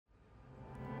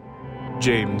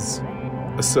James,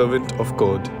 a servant of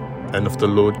God and of the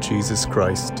Lord Jesus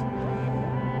Christ.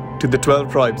 To the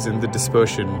 12 tribes in the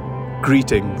dispersion,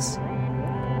 greetings.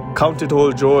 Count it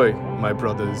all joy, my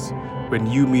brothers, when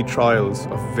you meet trials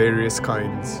of various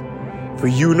kinds. For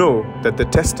you know that the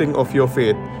testing of your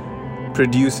faith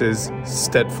produces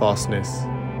steadfastness.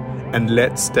 And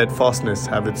let steadfastness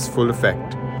have its full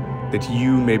effect, that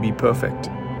you may be perfect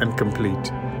and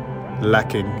complete,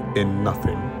 lacking in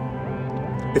nothing.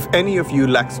 If any of you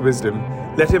lacks wisdom,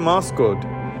 let him ask God,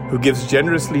 who gives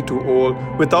generously to all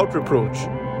without reproach,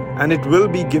 and it will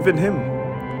be given him.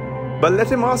 But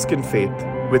let him ask in faith,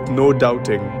 with no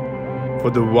doubting,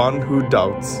 for the one who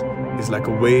doubts is like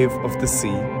a wave of the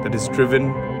sea that is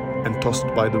driven and tossed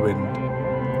by the wind.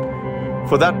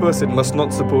 For that person must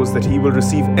not suppose that he will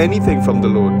receive anything from the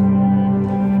Lord.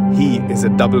 He is a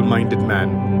double-minded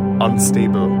man,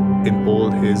 unstable in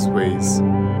all his ways.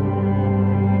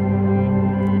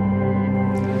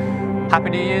 Happy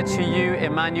New Year to you,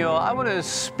 Emmanuel. I want to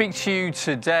speak to you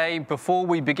today before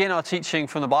we begin our teaching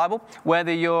from the Bible,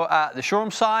 whether you're at the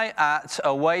Shoreham site, at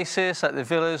Oasis, at the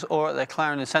Villas, or at the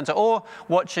Clarendon Centre, or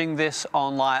watching this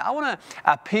online. I want to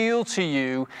appeal to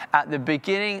you at the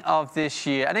beginning of this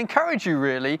year and encourage you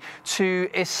really to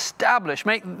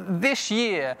make this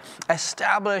year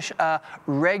establish a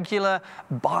regular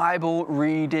Bible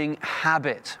reading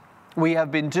habit. We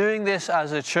have been doing this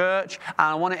as a church, and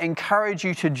I want to encourage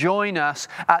you to join us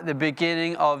at the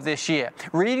beginning of this year.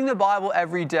 Reading the Bible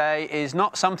every day is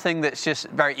not something that's just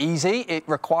very easy. It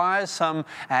requires some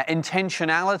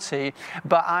intentionality,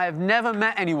 but I have never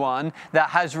met anyone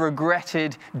that has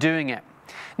regretted doing it.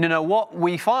 No, what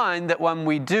we find that when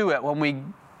we do it, when we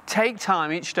take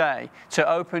time each day to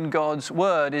open God's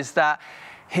Word, is that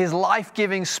His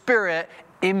life-giving Spirit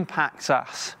impacts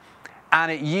us, and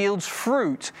it yields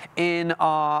fruit in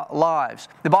our lives.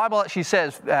 The Bible actually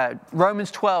says,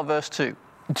 Romans 12, verse 2,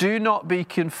 "Do not be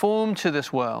conformed to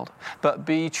this world, but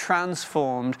be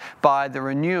transformed by the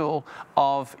renewal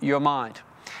of your mind."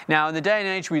 Now, in the day and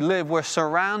age we live, we're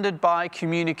surrounded by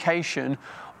communication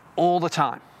all the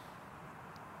time.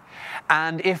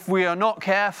 And if we are not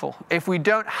careful, if we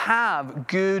don't have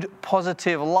good,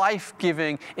 positive,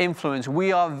 life-giving influence,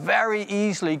 we are very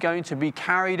easily going to be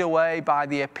carried away by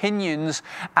the opinions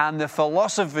and the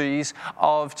philosophies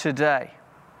of today.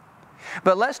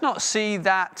 But let's not see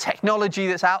that technology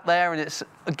that's out there and it's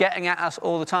getting at us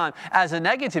all the time as a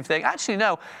negative thing. Actually,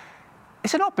 no.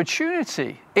 It's an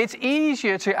opportunity. It's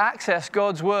easier to access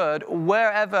God's Word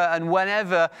wherever and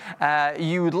whenever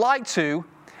you would like to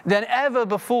than ever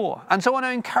before. And so I want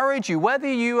to encourage you, whether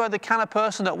you are the kind of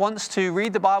person that wants to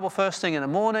read the Bible first thing in the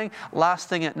morning, last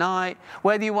thing at night,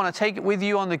 whether you want to take it with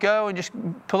you on the go and just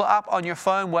pull it up on your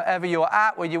phone wherever you're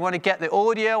at, whether you want to get the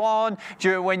audio on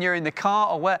when you're in the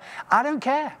car or where, I don't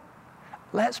care.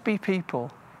 Let's be people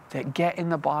that get in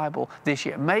the Bible this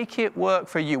year. Make it work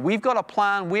for you. We've got a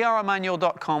plan.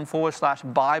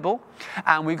 weareemmanuel.com/Bible.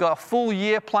 And we've got a full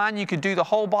year plan. You could do the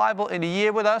whole Bible in a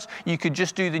year with us. You could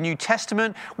just do the New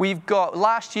Testament.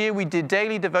 Last year we did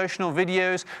daily devotional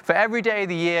videos for every day of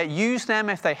the year. Use them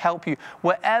if they help you.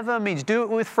 Whatever means, do it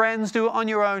with friends, do it on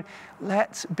your own.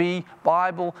 Let's be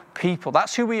Bible people.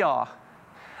 That's who we are.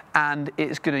 And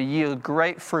it's going to yield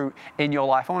great fruit in your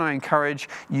life. I want to encourage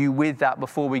you with that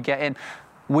before we get in.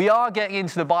 We are getting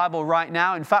into the Bible right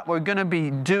now. In fact, we're going to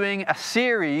be doing a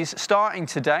series starting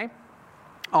today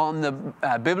on the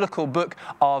biblical book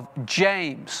of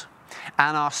James.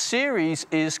 And our series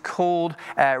is called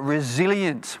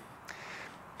Resilient.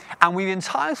 And we've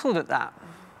entitled it that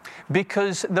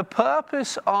because the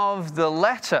purpose of the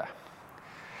letter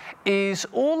is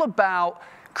all about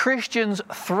Christians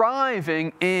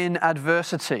thriving in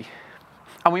adversity.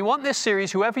 And we want this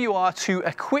series, whoever you are, to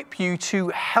equip you, to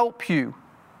help you,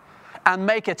 and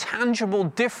make a tangible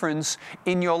difference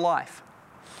in your life.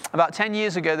 About 10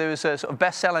 years ago, there was a sort of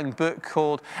best-selling book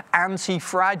called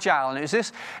Anti-Fragile, and it was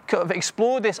this kind of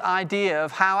explored this idea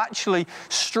of how actually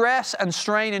stress and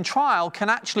strain and trial can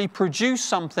actually produce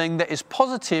something that is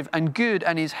positive and good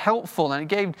and is helpful. And it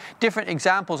gave different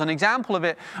examples. An example of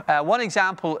it, one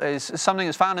example is something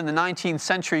that's found in the 19th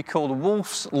century called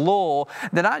Wolff's Law,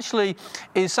 that actually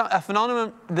is a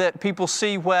phenomenon that people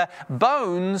see where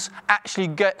bones actually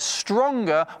get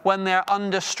stronger when they're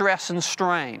under stress and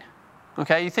strain.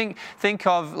 Okay, you think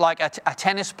of like a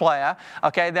tennis player,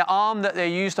 okay, their arm that they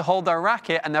use to hold their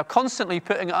racket, and they're constantly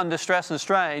putting it under stress and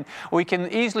strain. We can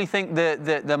easily think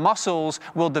that the muscles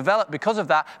will develop because of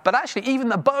that, but actually even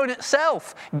the bone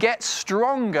itself gets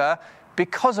stronger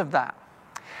because of that.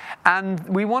 And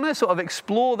we want to sort of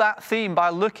explore that theme by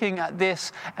looking at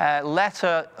this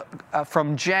letter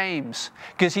from James,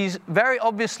 because he's very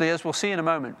obviously, as we'll see in a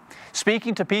moment,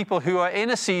 speaking to people who are in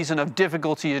a season of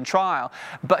difficulty and trial,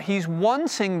 but he's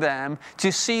wanting them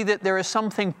to see that there is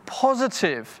something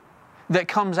positive that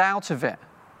comes out of it.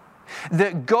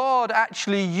 That God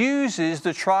actually uses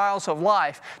the trials of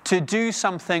life to do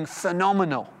something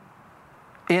phenomenal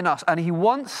in us. And he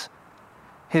wants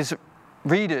his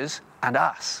readers and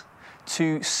us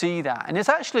to see that. And it's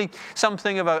actually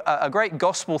something of a great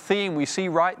gospel theme we see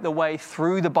right the way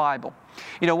through the Bible.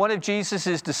 You know, one of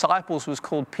Jesus' disciples was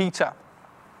called Peter.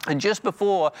 And just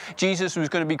before Jesus was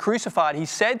going to be crucified, he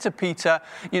said to Peter,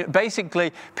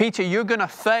 basically, Peter, you're going to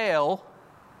fail,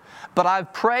 but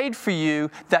I've prayed for you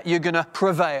that you're going to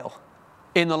prevail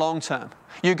in the long term.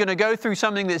 You're going to go through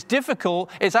something that's difficult.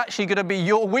 It's actually going to be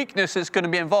your weakness that's going to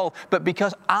be involved. But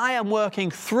because I am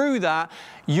working through that,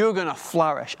 you're going to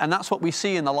flourish. And that's what we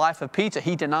see in the life of Peter.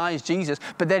 He denies Jesus,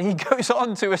 but then he goes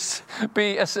on to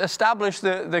establish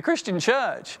the Christian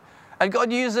church. And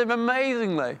God uses him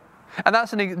amazingly. And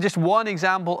that's just one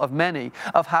example of many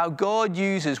of how God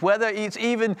uses, whether it's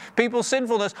even people's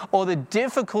sinfulness or the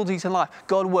difficulties in life,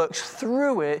 God works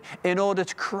through it in order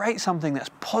to create something that's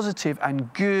positive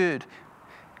and good.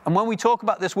 And when we talk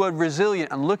about this word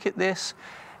resilient and look at this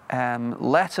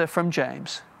letter from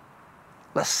James,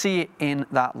 let's see it in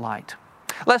that light.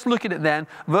 Let's look at it then.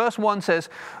 Verse 1 says,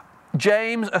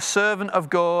 James, a servant of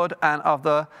God and of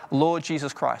the Lord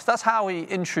Jesus Christ. That's how he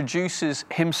introduces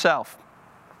himself.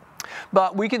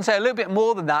 But we can say a little bit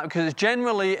more than that, because it's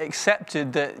generally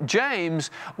accepted that James,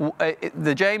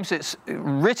 the James that's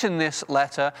written this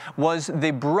letter, was the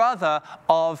brother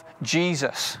of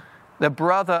Jesus. The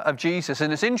brother of Jesus.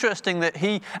 And it's interesting that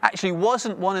he actually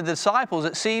wasn't one of the disciples.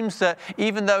 It seems that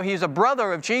even though he's a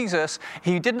brother of Jesus,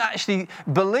 he didn't actually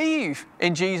believe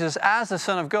in Jesus as the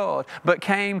Son of God, but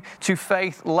came to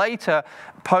faith later,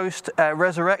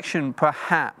 post-resurrection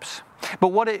perhaps. But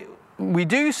what we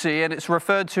do see, and it's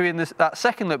referred to in that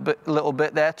second little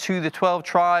bit there, to the 12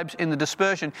 tribes in the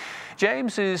dispersion.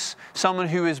 James is someone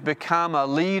who has become a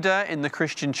leader in the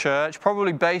Christian church,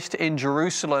 probably based in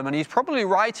Jerusalem, and he's probably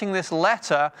writing this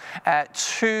letter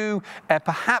to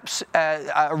perhaps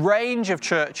a range of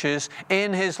churches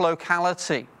in his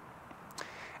locality,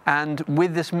 and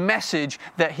with this message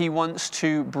that he wants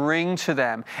to bring to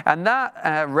them. And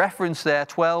that reference there,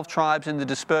 12 tribes in the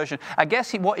dispersion, I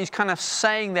guess what he's kind of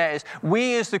saying there is,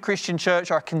 we as the Christian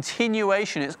church are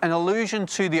continuation. It's an allusion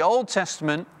to the Old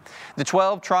Testament, the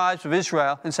 12 tribes of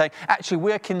Israel, and saying, actually,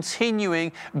 we're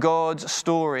continuing God's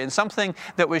story. And something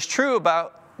that was true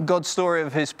about God's story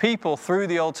of his people through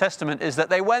the Old Testament is that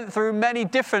they went through many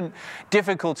different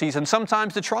difficulties, and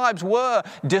sometimes the tribes were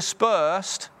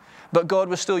dispersed, but God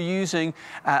was still using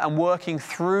and working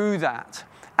through that.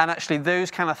 And actually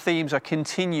those kind of themes are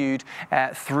continued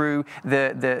through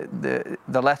the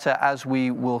letter, as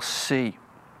we will see.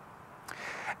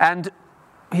 And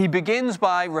he begins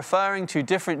by referring to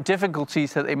different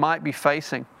difficulties that they might be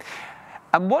facing.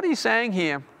 And what he's saying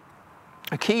here,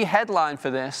 a key headline for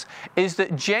this, is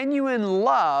that genuine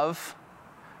love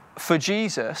for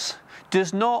Jesus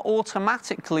does not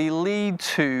automatically lead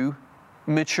to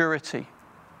maturity.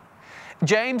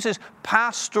 James's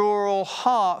pastoral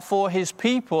heart for his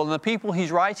people and the people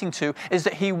he's writing to is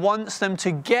that he wants them to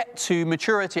get to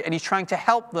maturity, and he's trying to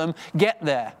help them get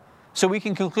there. So we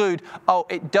can conclude,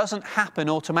 it doesn't happen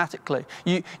automatically.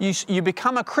 You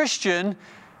become a Christian,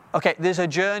 okay, there's a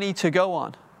journey to go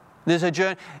on. There's a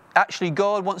journey. Actually,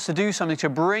 God wants to do something to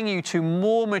bring you to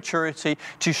more maturity,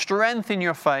 to strengthen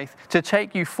your faith, to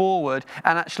take you forward,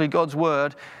 and actually God's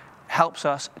word helps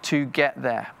us to get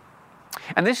there.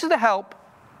 And this is the help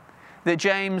that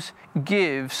James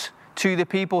gives to the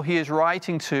people he is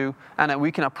writing to, and that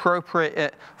we can appropriate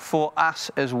it for us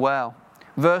as well.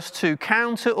 Verse 2,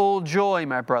 count it all joy,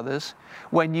 my brothers,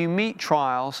 when you meet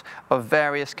trials of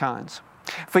various kinds.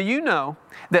 For you know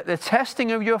that the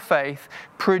testing of your faith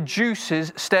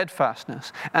produces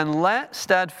steadfastness, and let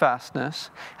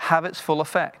steadfastness have its full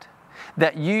effect,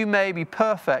 that you may be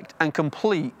perfect and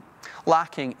complete,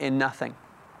 lacking in nothing.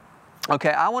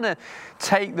 Okay, I want to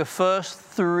take the first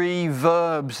three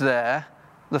verbs there,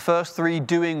 the first three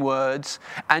doing words,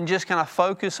 and just kind of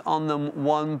focus on them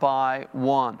one by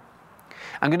one.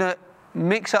 I'm going to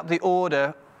mix up the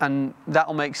order, and that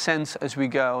will make sense as we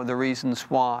go, the reasons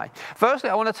why.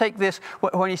 Firstly, I want to take this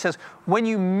when he says, when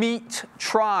you meet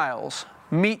trials.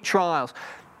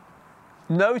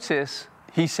 Notice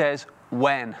he says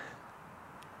when,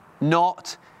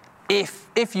 not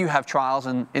if you have trials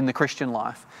in the Christian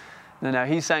life. No,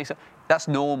 he's saying so, that's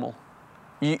normal.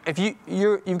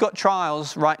 You've got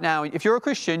trials right now. If you're a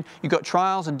Christian, you've got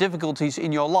trials and difficulties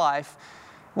in your life.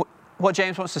 What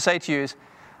James wants to say to you is,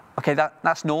 okay,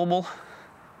 that's normal.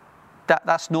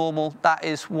 That's normal. That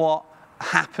is what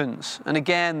happens. And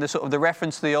again, the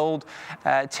reference to the Old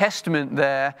Testament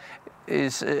there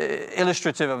is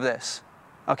illustrative of this.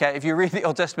 Okay, if you read the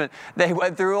Old Testament, they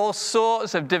went through all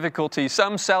sorts of difficulties,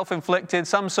 some self-inflicted,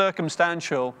 some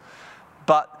circumstantial,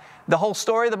 but the whole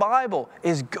story of the Bible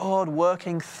is God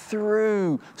working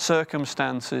through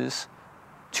circumstances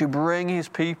to bring his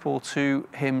people to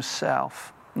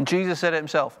himself. And Jesus said it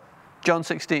himself, John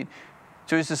 16,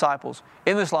 to his disciples,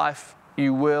 in this life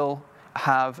you will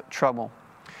have trouble.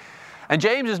 And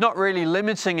James is not really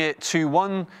limiting it to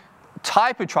one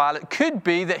type of trial. It could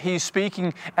be that he's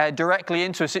speaking directly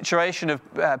into a situation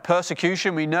of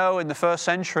persecution. We know in the first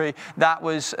century that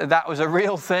was a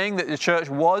real thing, that the church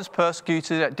was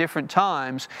persecuted at different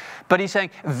times. But he's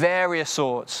saying various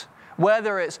sorts.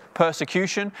 Whether it's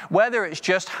persecution, whether it's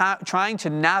just trying to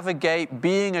navigate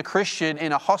being a Christian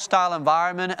in a hostile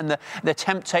environment and the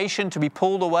temptation to be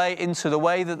pulled away into the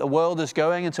way that the world is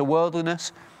going, into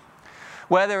worldliness.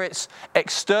 Whether it's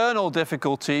external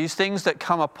difficulties, things that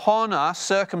come upon us,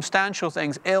 circumstantial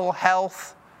things, ill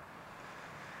health,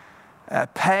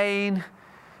 pain,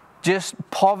 just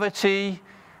poverty,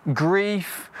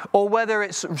 grief, or whether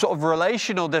it's sort of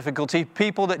relational difficulty,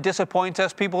 people that disappoint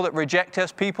us, people that reject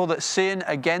us, people that sin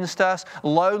against us,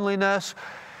 loneliness,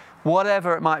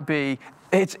 whatever it might be,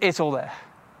 it's all there.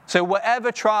 So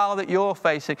whatever trial that you're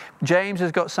facing, James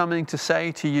has got something to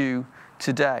say to you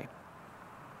today.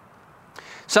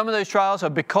 Some of those trials are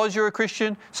because you're a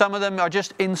Christian. Some of them are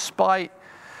just in spite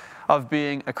of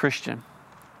being a Christian.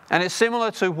 And it's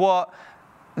similar to what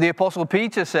the Apostle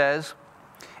Peter says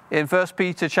in 1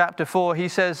 Peter chapter 4. He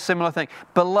says a similar thing.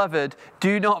 Beloved,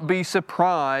 do not be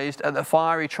surprised at the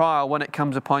fiery trial when it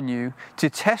comes upon you to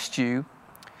test you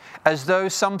as though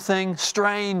something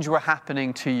strange were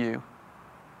happening to you.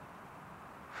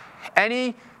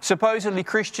 Any supposedly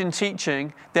Christian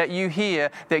teaching that you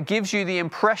hear that gives you the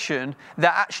impression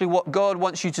that actually what God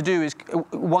wants to do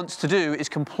is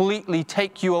completely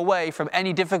take you away from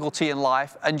any difficulty in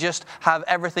life and just have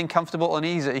everything comfortable and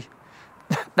easy,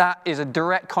 that is a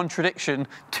direct contradiction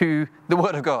to the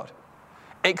Word of God.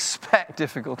 Expect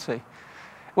difficulty.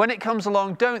 When it comes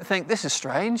along, don't think, this is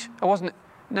strange.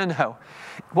 No.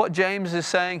 What James is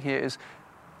saying here is,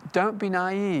 don't be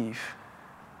naive.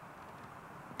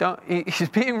 He's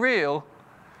being real.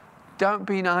 Don't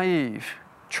be naive.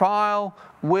 Trial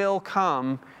will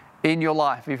come in your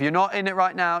life. If you're not in it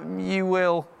right now, you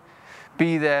will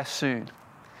be there soon.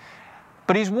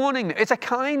 But he's warning them. It's a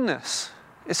kindness.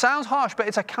 It sounds harsh, but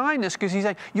it's a kindness because he's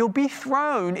saying, you'll be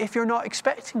thrown if you're not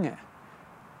expecting it.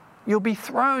 You'll be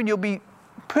thrown. You'll be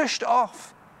pushed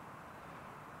off.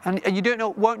 And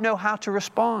you won't know how to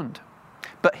respond.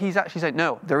 But he's actually saying,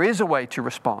 no, there is a way to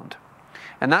respond.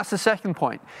 And that's the second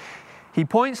point. He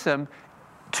points them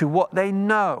to what they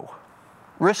know.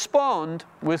 Respond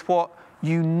with what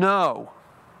you know.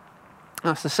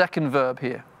 That's the second verb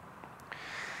here.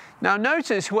 Now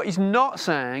notice what he's not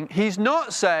saying. He's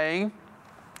not saying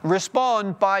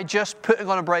respond by just putting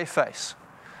on a brave face,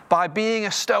 by being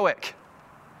a stoic,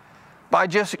 by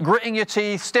just gritting your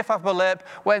teeth, stiff upper lip.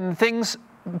 When things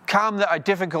come that are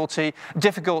difficult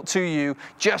to you,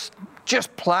 just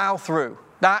plow through.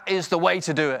 That is the way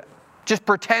to do it. Just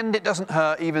pretend it doesn't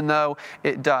hurt even though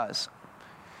it does.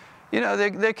 You know,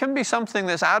 there can be something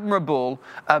that's admirable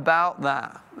about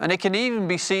that. And it can even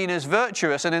be seen as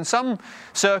virtuous. And in some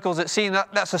circles it's seen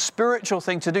that's a spiritual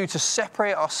thing to do, to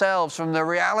separate ourselves from the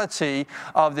reality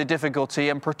of the difficulty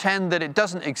and pretend that it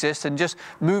doesn't exist and just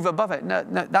move above it. No,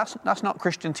 that's not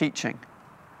Christian teaching.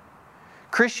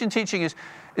 Christian teaching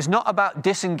is not about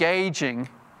disengaging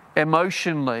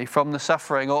emotionally from the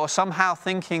suffering, or somehow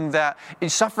thinking that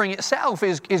suffering itself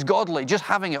is godly, just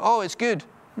having it, it's good.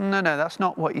 No, that's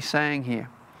not what he's saying here.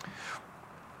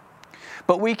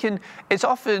 But it's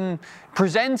often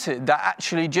presented that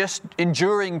actually just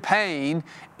enduring pain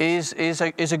is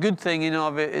a good thing in and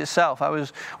of itself. I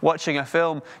was watching a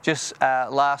film just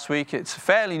last week. It's a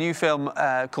fairly new film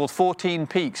called 14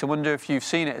 Peaks. I wonder if you've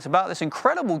seen it. It's about this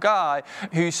incredible guy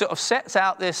who sort of sets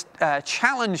out this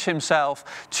challenge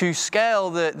himself to scale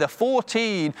the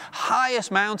 14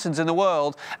 highest mountains in the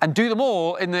world and do them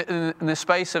all in the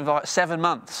space of like 7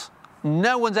 months.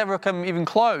 No one's ever come even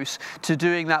close to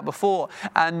doing that before.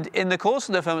 And in the course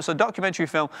of the film, it's a documentary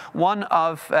film, one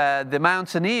of the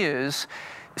mountaineers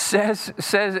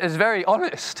is very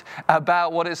honest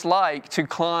about what it's like to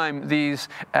climb these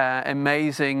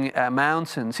amazing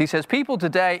mountains. He says, people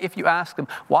today, if you ask them,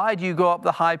 why do you go up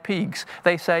the high peaks?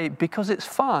 They say, because it's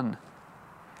fun.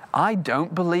 I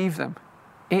don't believe them.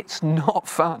 It's not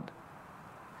fun.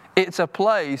 It's a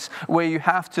place where you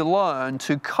have to learn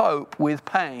to cope with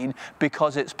pain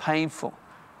because it's painful.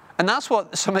 And that's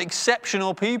what some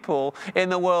exceptional people in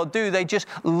the world do. They just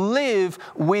live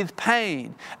with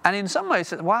pain. And in some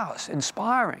ways, wow, it's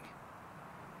inspiring.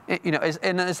 Is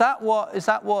that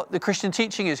what the Christian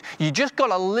teaching is? You just got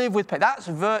to live with pain. That's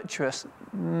virtuous.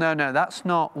 No, that's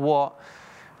not what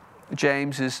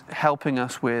James is helping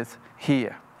us with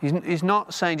here. He's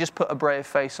not saying just put a brave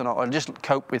face on it or just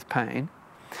cope with pain.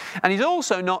 And he's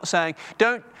also not saying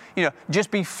don't, just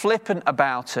be flippant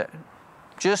about it.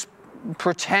 Just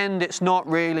pretend it's not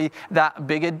really that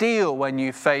big a deal when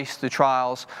you face the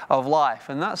trials of life.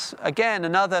 And that's, again,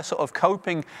 another sort of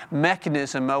coping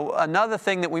mechanism, another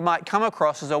thing that we might come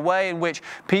across as a way in which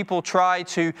people try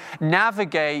to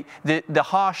navigate the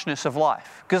harshness of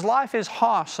life. Because life is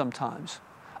harsh sometimes.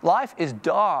 Life is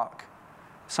dark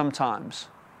sometimes.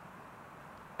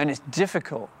 And it's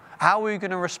difficult. How are we going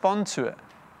to respond to it?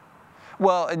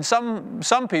 Well, in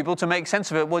some people, to make sense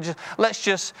of it, let's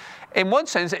just, in one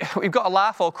sense, we've got to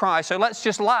laugh or cry, so let's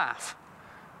just laugh.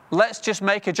 Let's just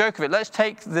make a joke of it. Let's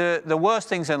take the worst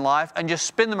things in life and just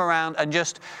spin them around and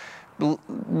just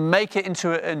make it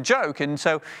into a joke. And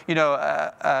so,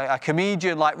 a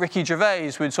comedian like Ricky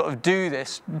Gervais would sort of do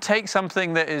this, take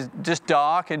something that is just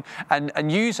dark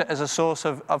and use it as a source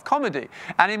of comedy.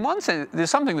 And in one sense,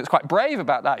 there's something that's quite brave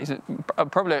about that. He's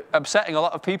probably upsetting a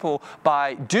lot of people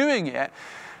by doing it.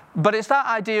 But it's that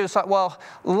idea, it's like, well,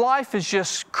 life is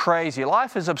just crazy.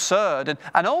 Life is absurd.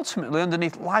 And ultimately,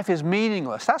 underneath, life is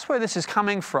meaningless. That's where this is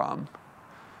coming from.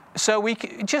 So we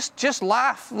just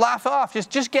laugh off,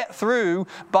 just get through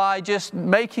by just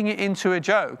making it into a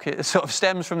joke. It sort of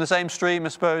stems from the same stream, I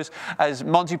suppose, as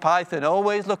Monty Python.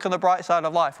 Always look on the bright side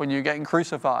of life when you're getting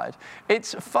crucified.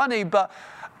 It's funny, but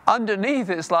underneath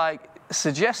it's like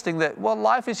suggesting that, well,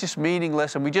 life is just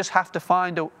meaningless and we just have to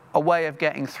find a way of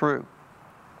getting through.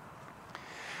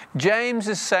 James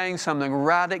is saying something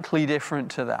radically different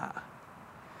to that.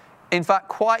 In fact,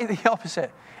 quite the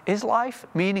opposite. Is life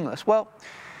meaningless? Well,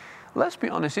 let's be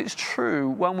honest, it's true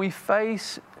when we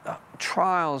face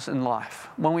trials in life,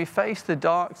 when we face the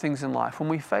dark things in life, when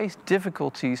we face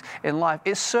difficulties in life,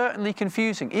 it's certainly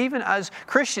confusing. Even as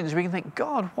Christians, we can think,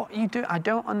 God, what are you doing? I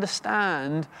don't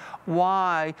understand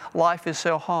why life is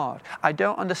so hard. I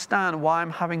don't understand why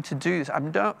I'm having to do this. I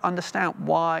don't understand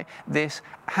why this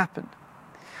happened.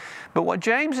 But what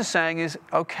James is saying is,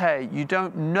 okay, you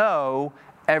don't know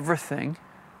everything,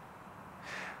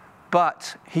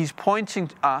 but he's pointing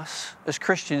us as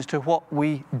Christians to what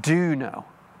we do know.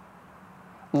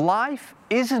 Life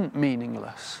isn't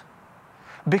meaningless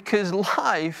because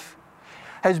life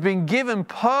has been given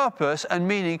purpose and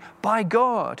meaning by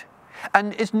God.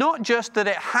 And it's not just that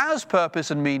it has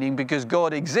purpose and meaning because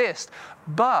God exists,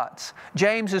 but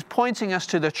James is pointing us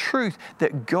to the truth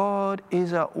that God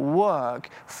is at work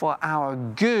for our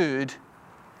good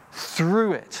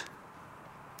through it.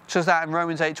 It says that in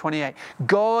Romans 8:28.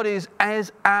 God is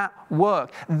as at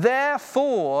work.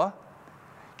 Therefore,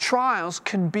 trials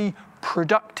can be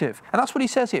productive. And that's what he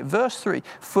says here. Verse 3,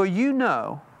 for you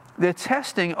know the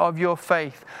testing of your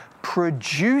faith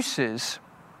produces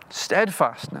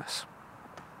steadfastness.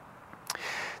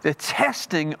 The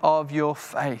testing of your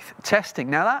faith. Testing.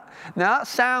 Now that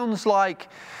sounds like,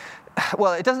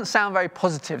 well, it doesn't sound very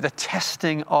positive, the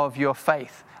testing of your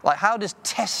faith. Like, how does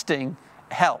testing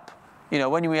help?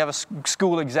 When we have a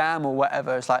school exam or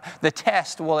whatever, it's like the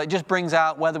test, well, it just brings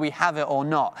out whether we have it or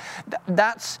not.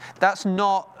 That's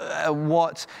not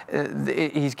what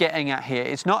he's getting at here.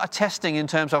 It's not a testing in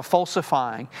terms of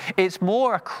falsifying. It's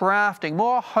more a crafting,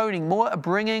 more a honing, more a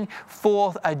bringing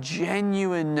forth a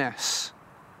genuineness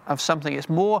of something. It's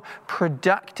more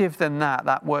productive than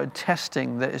that word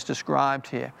testing that is described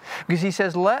here. Because he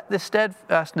says, let the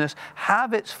steadfastness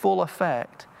have its full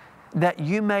effect, that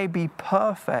you may be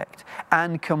perfect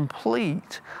and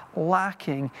complete,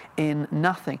 lacking in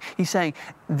nothing. He's saying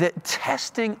that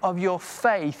testing of your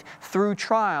faith through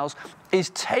trials is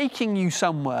taking you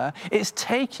somewhere. It's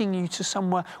taking you to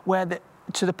somewhere where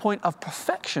to the point of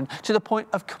perfection, to the point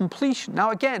of completion.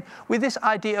 Now again, with this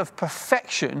idea of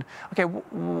perfection, okay,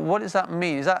 what does that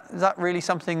mean? Is that really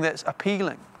something that's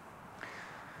appealing?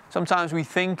 Sometimes we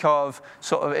think of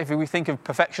if we think of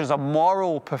perfection as a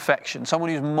moral perfection, someone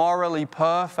who's morally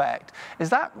perfect.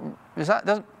 Doesn't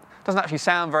actually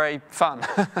sound very fun.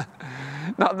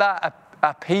 Not that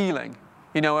appealing.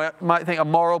 You know, I might think a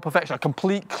moral perfection, a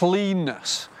complete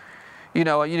cleanness. You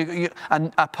know,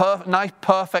 and a nice,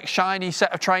 perfect, shiny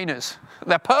set of trainers.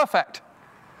 They're perfect.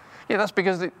 Yeah, that's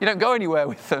because you don't go anywhere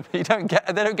with them. They don't get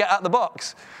out of the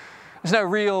box.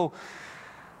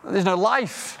 There's no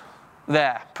life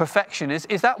there. Perfection.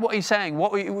 Is that what he's saying?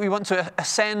 What we want to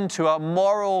ascend to a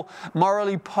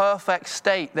morally perfect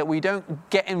state that we don't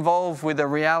get involved with the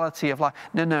reality of life.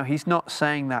 No, he's not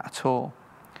saying that at all.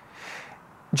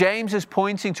 James is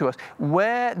pointing to us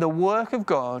where the work of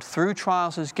God through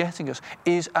trials is getting us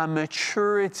is a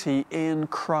maturity in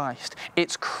Christ.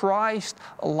 It's Christ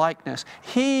likeness.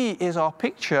 He is our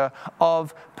picture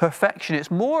of perfection.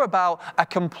 It's more about a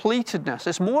completedness.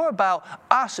 It's more about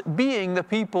us being the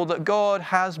people that God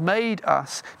has made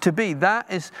us to be. That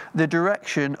is the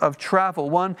direction of travel.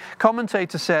 One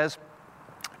commentator says,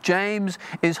 James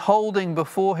is holding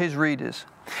before his readers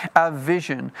a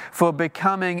vision for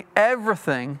becoming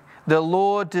everything the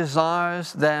Lord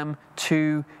desires them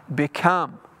to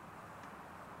become.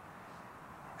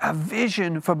 A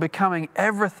vision for becoming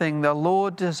everything the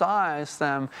Lord desires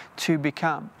them to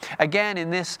become. Again, in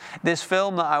this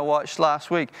film that I watched last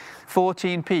week,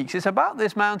 14 Peaks, it's about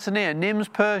this mountaineer, Nims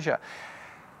Purja.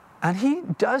 And he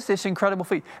does this incredible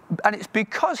feat. And it's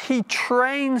because he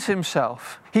trains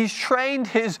himself. He's trained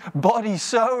his body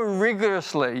so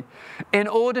rigorously in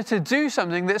order to do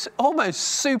something that's almost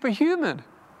superhuman.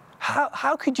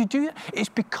 How could you do that? It's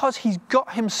because he's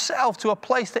got himself to a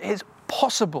place that is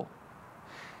possible.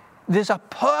 There's a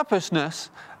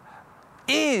purposeness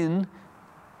in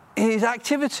his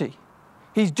activity.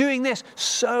 He's doing this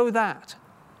so that.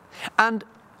 And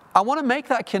I want to make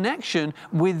that connection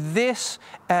with this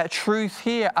truth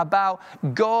here about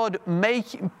God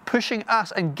pushing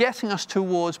us and getting us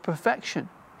towards perfection.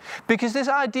 Because this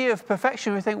idea of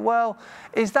perfection, we think, well,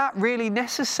 is that really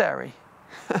necessary?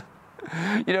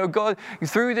 You know, God,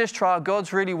 through this trial,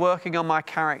 God's really working on my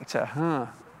character.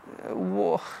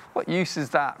 What use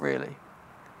is that, really?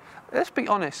 Let's be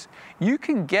honest. You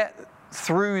can get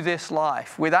through this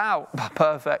life without a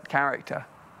perfect character.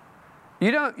 You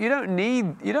don't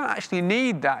actually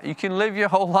need that. You can live your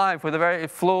whole life with a very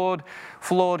flawed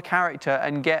character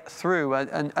and get through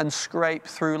and scrape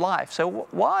through life. So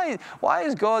why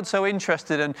is God so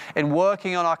interested in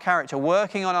working on our character,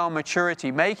 working on our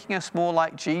maturity, making us more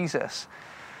like Jesus?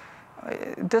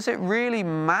 Does it really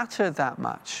matter that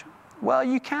much? Well,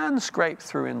 you can scrape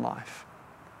through in life.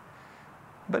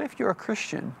 But if you're a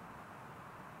Christian,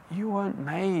 you weren't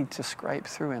made to scrape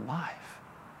through in life.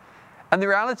 And the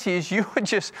reality is you were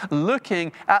just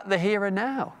looking at the here and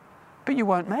now. But you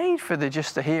weren't made for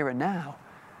just the here and now.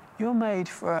 You're made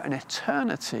for an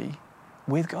eternity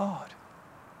with God.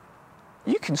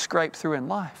 You can scrape through in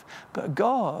life, but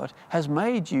God has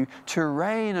made you to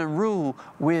reign and rule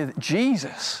with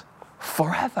Jesus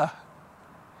forever.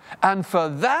 And for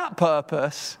that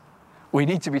purpose, we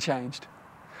need to be changed.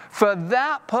 For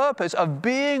that purpose of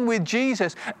being with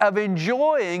Jesus, of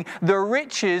enjoying the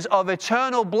riches of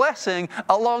eternal blessing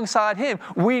alongside Him,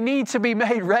 we need to be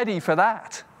made ready for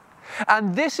that.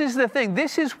 And this is the thing.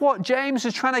 This is what James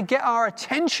is trying to get our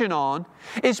attention on.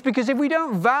 It's because if we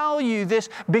don't value this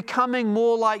becoming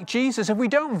more like Jesus, if we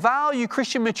don't value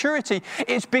Christian maturity,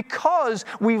 it's because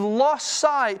we've lost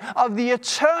sight of the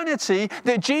eternity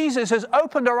that Jesus has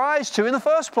opened our eyes to in the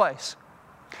first place.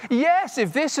 Yes,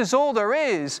 if this is all there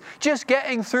is, just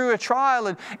getting through a trial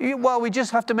and, well, we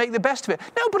just have to make the best of it.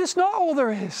 No, but it's not all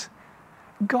there is.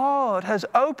 God has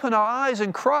opened our eyes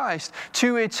in Christ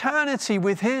to eternity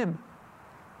with Him.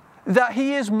 That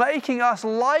He is making us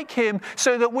like Him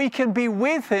so that we can be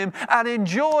with Him and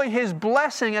enjoy His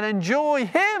blessing and enjoy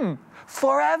Him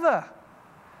forever.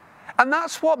 And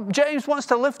that's what James wants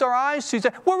to lift our eyes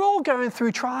to. We're all going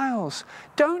through trials.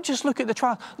 Don't just look at the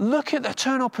trial. Look at the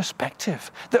eternal perspective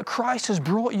that Christ has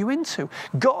brought you into.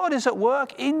 God is at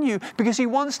work in you because He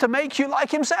wants to make you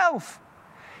like Himself.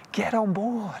 Get on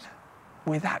board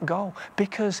with that goal,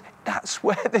 because that's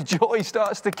where the joy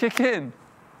starts to kick in.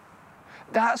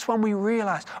 That's when we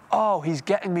realize, oh, He's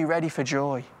getting me ready for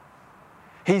joy.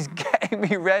 He's getting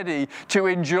me ready to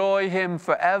enjoy Him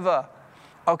forever.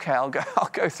 Okay, I'll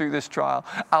go through this trial.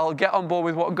 I'll get on board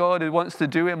with what God wants to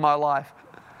do in my life.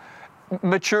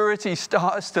 Maturity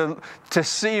starts to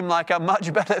seem like a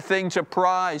much better thing to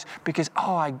prize because,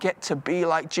 I get to be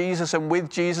like Jesus and with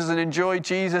Jesus and enjoy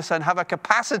Jesus and have a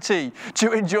capacity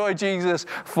to enjoy Jesus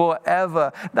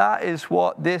forever. That is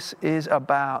what this is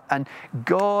about. And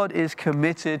God is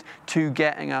committed to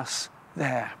getting us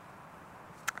there.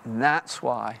 And that's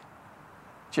why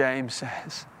James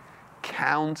says,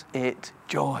 count it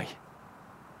joy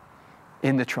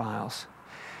in the trials.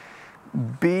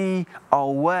 be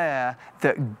aware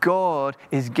that God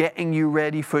is getting you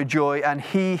ready for joy, and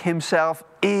He Himself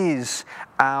is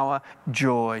our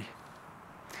joy.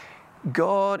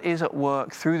 God is at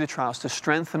work through the trials to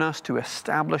strengthen us, to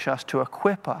establish us, to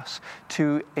equip us,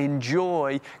 to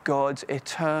enjoy God's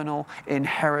eternal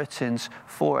inheritance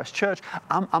for us. Church,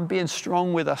 I'm being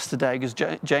strong with us today because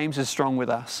James is strong with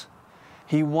us.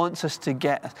 He wants us to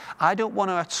get. I don't want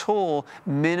to at all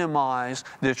minimize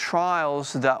the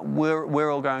trials that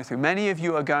we're all going through. Many of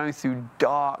you are going through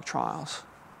dark trials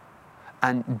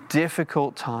and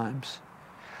difficult times.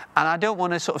 And I don't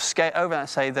want to sort of skate over and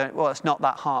say that, well, it's not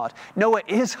that hard. No, it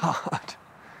is hard.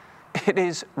 It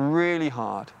is really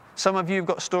hard. Some of you have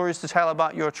got stories to tell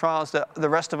about your trials that the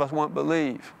rest of us won't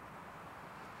believe.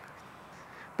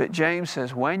 But James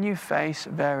says, when you face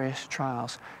various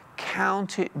trials,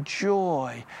 count it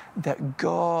joy that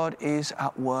God is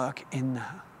at work in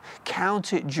that.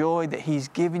 Count it joy that He's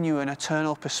given you an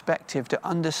eternal perspective to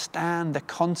understand the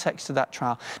context of that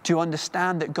trial, to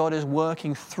understand that God is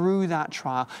working through that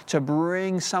trial to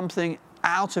bring something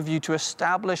out of you, to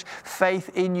establish faith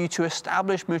in you, to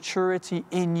establish maturity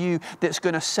in you that's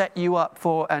going to set you up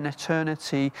for an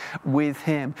eternity with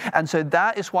Him. And so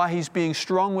that is why He's being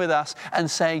strong with us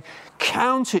and saying,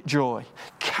 count it joy,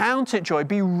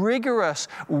 be rigorous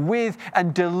with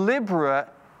and deliberate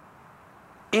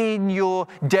in your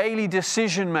daily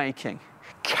decision making.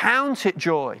 Count it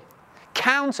joy.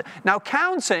 Now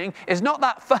counting is not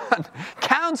that fun.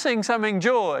 Counting something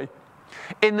joy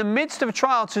in the midst of a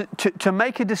trial, to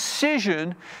make a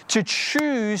decision, to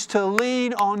choose to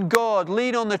lean on God,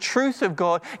 lean on the truth of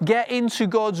God, get into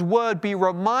God's Word, be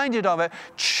reminded of it,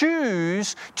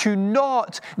 choose to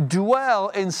not dwell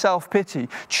in self-pity,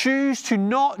 choose to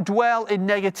not dwell in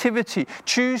negativity,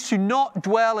 choose to not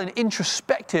dwell in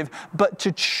introspective, but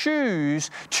to choose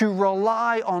to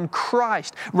rely on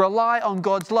Christ, rely on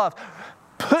God's love.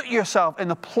 Put yourself in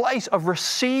the place of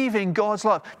receiving God's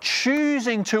love,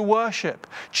 choosing to worship,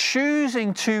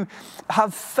 choosing to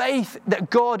have faith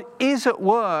that God is at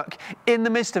work in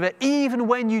the midst of it, even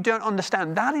when you don't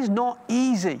understand. That is not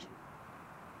easy.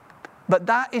 But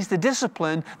that is the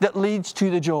discipline that leads to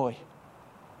the joy.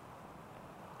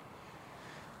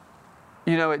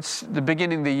 You know, it's the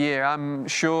beginning of the year. I'm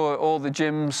sure all the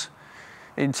gyms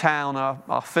in town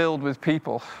are filled with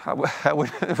people. I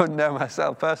wouldn't know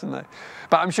myself personally,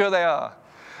 but I'm sure they are.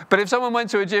 But if someone went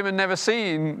to a gym and never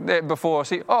seen it before,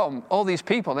 all these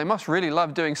people, they must really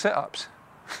love doing sit-ups.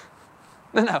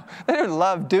 No, they don't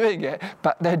love doing it,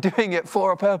 but they're doing it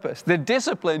for a purpose. The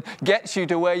discipline gets you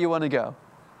to where you want to go.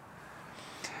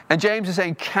 And James is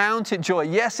saying, count it joy.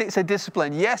 Yes, it's a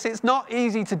discipline. Yes, it's not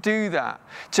easy to do that,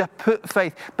 to put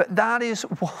faith, but that is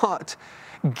what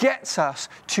gets us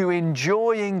to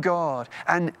enjoying God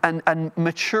and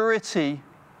maturity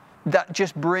that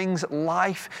just brings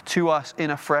life to us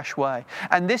in a fresh way.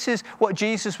 And this is what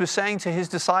Jesus was saying to His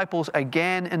disciples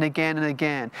again and again and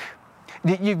again.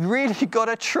 That you've really got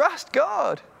to trust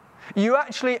God. You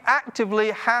actually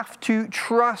actively have to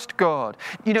trust God.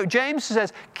 You know, James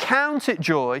says, count it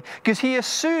joy, because he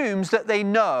assumes that they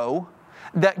know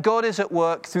that God is at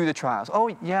work through the trials. Oh,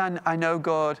 yeah, I know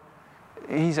God.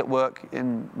 He's at work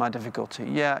in my difficulty.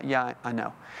 Yeah, I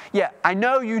know. Yeah, I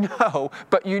know you know,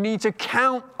 but you need to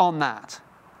count on that.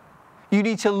 You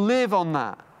need to live on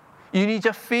that. You need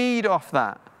to feed off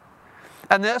that.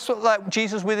 And that's what, like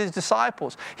Jesus with His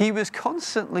disciples, He was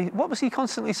constantly, what was He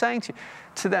constantly saying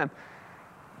to them?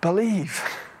 Believe.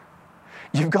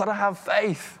 You've got to have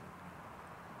faith.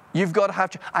 You've got to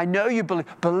have, I know you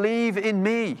believe in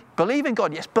me. Believe in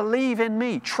God. Yes, believe in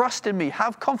me. Trust in me.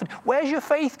 Have confidence. Where's your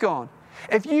faith gone?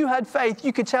 If you had faith,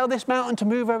 you could tell this mountain to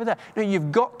move over there. No,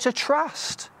 you've got to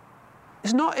trust.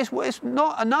 It's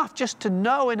not enough just to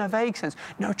know in a vague sense.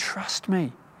 No, trust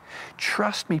me.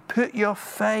 Trust me. Put your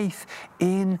faith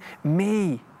in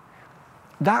me.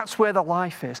 That's where the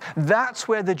life is. That's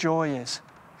where the joy is.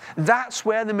 That's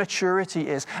where the maturity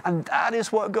is. And that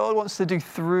is what God wants to do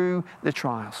through the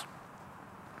trials.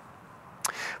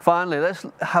 Finally, let's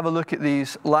have a look at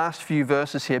these last few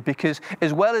verses here, because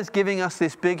as well as giving us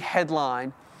this big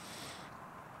headline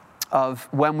of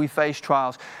when we face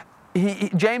trials,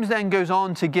 James then goes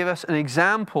on to give us an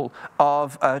example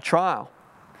of a trial.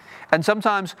 And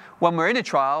sometimes when we're in a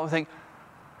trial, we think,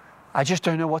 I just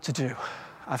don't know what to do.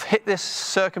 I've hit this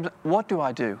circumstance. What do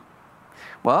I do?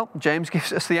 Well, James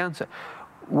gives us the answer.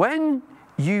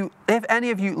 If any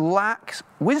of you lacks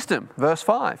wisdom, verse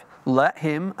 5, let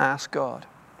him ask God.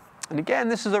 And again,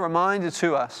 this is a reminder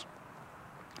to us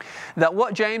that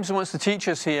what James wants to teach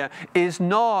us here is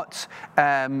not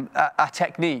a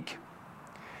technique.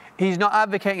 He's not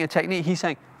advocating a technique. He's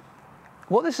saying,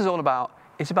 What this is all about,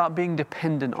 it's about being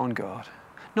dependent on God.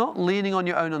 Not leaning on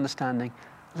your own understanding.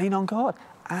 Lean on God.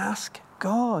 Ask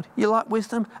God. You like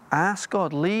wisdom? Ask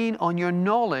God. Lean on your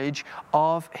knowledge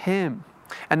of Him.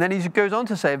 And then he goes on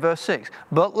to say, verse 6,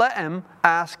 but let him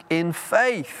ask in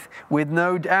faith with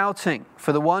no doubting.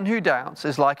 For the one who doubts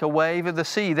is like a wave of the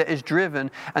sea that is driven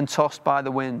and tossed by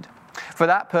the wind. For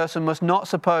that person must not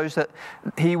suppose that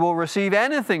he will receive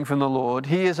anything from the Lord.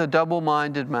 He is a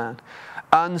double-minded man,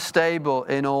 unstable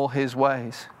in all his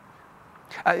ways.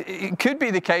 It could be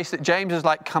the case that James has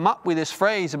come up with this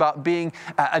phrase about being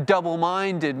a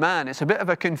double-minded man. It's a bit of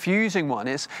a confusing one.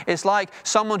 It's like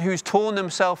someone who's torn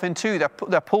themselves in two.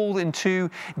 They're pulled in two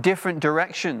different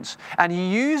directions. And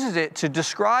he uses it to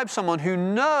describe someone who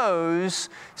knows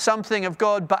something of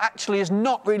God but actually is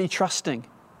not really trusting.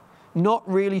 Not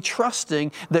really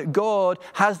trusting that God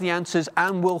has the answers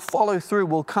and will follow through,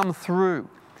 will come through.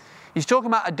 He's talking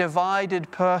about a divided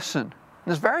person.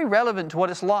 And it's very relevant to what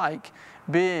it's like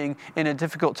being in a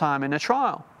difficult time in a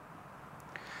trial.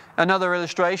 Another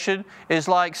illustration is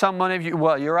like someone,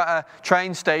 you're at a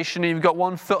train station and you've got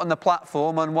one foot on the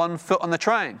platform and one foot on the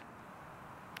train.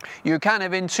 You're kind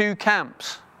of in two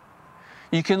camps.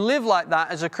 You can live like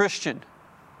that as a Christian.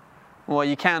 Well,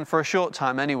 you can for a short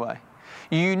time anyway.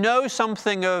 You know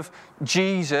something of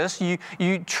Jesus.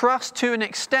 You trust to an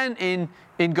extent in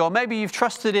God. Maybe you've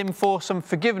trusted Him for some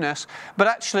forgiveness, but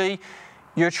actually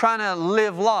you're trying to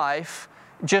live life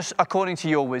just according to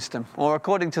your wisdom or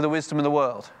according to the wisdom of the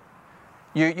world.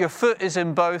 Your foot is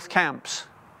in both camps.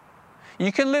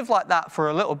 You can live like that for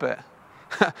a little bit.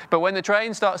 But when the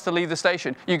train starts to leave the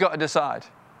station, you've got to decide.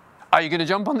 Are you going to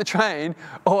jump on the train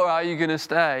or are you going to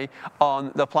stay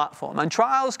on the platform? And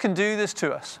trials can do this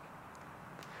to us.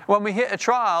 When we hit a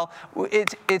trial,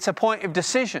 it's a point of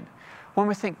decision. When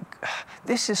we think,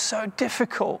 this is so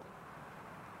difficult.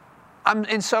 I'm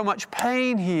in so much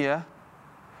pain here.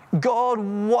 God,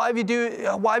 why have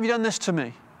you done this to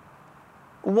me?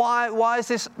 Why is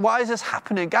this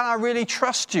happening? Can I really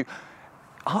trust you?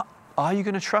 Are you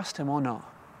going to trust Him or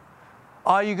not?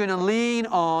 Are you going to lean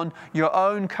on your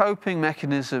own coping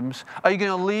mechanisms? Are you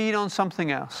going to lean on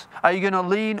something else? Are you going to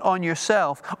lean on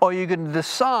yourself? Or are you going to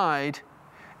decide,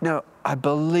 no, I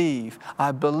believe,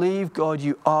 God,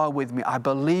 you are with me. I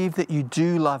believe that you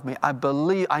do love me.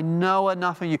 I know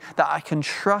enough of you that I can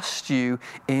trust you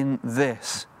in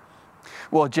this.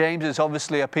 Well, James is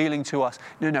obviously appealing to us.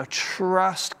 No,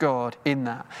 trust God in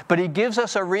that. But he gives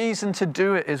us a reason to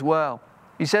do it as well.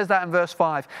 He says that in verse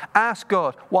 5. Ask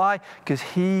God. Why? Because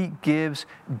He gives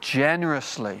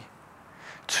generously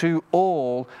to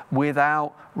all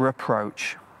without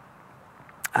reproach.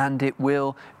 And it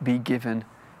will be given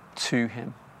to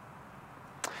him.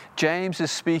 James is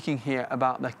speaking here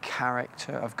about the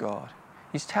character of God.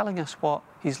 He's telling us what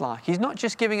He's like. He's not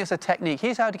just giving us a technique.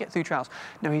 Here's how to get through trials.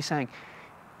 No, he's saying,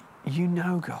 you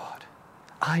know God.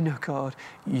 I know God.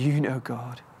 You know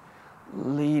God.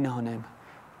 Lean on Him.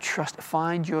 Trust.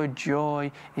 Find your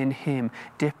joy in Him.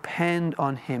 Depend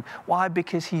on Him. Why?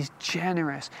 Because He's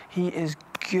generous. He is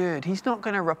good. He's not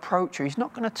going to reproach you. He's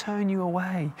not going to turn you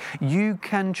away. You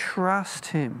can trust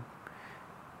Him.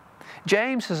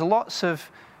 James has lots of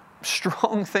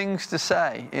strong things to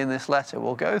say in this letter.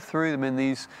 We'll go through them in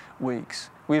these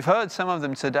weeks. We've heard some of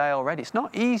them today already. It's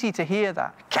not easy to hear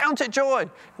that. Count it joy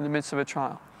in the midst of a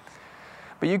trial.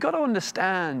 But you've got to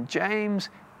understand, James,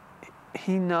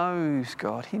 he knows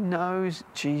God. He knows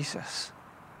Jesus.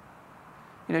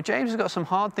 James has got some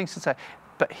hard things to say,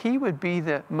 but he would be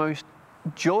the most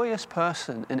joyous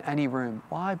person in any room.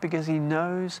 Why? Because he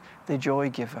knows the joy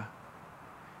giver.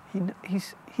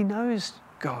 He knows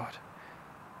God.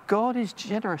 God is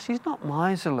generous. He's not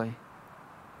miserly.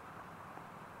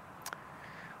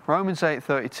 Romans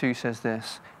 8:32 says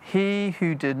this, He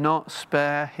who did not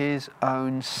spare His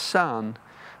own Son,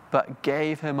 but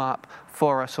gave Him up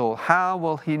for us all, how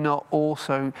will He not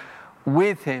also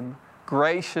with Him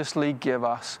graciously give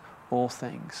us all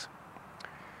things?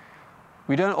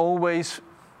 We don't always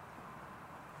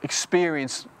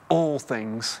experience all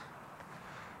things.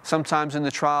 Sometimes in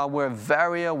the trial, we're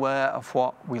very aware of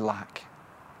what we lack.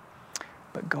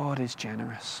 But God is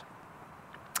generous.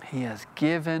 He has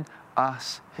given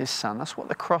us His Son. That's what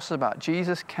the cross is about.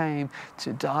 Jesus came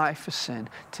to die for sin,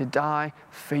 to die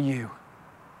for you.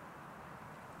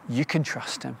 You can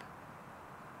trust Him.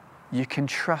 You can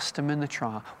trust Him in the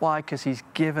trial. Why? Because He's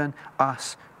given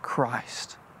us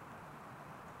Christ.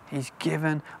 He's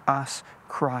given us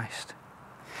Christ.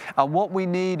 And what we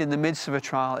need in the midst of a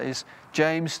trial is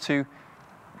James to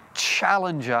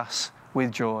challenge us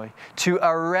with joy, to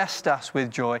arrest us with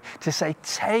joy, to say,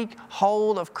 take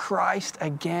hold of Christ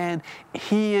again.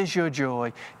 He is your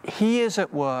joy. He is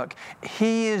at work.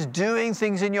 He is doing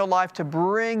things in your life to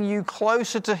bring you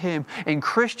closer to Him in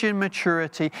Christian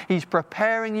maturity. He's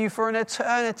preparing you for an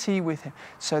eternity with Him.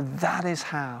 So that is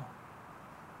how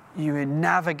you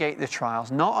navigate the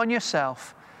trials, not on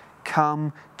yourself.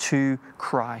 Come to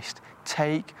Christ.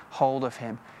 Take hold of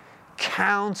Him.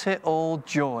 Count it all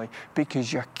joy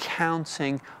because you're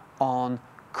counting on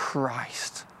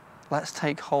Christ. Let's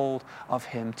take hold of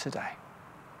Him today.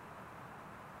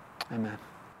 Amen.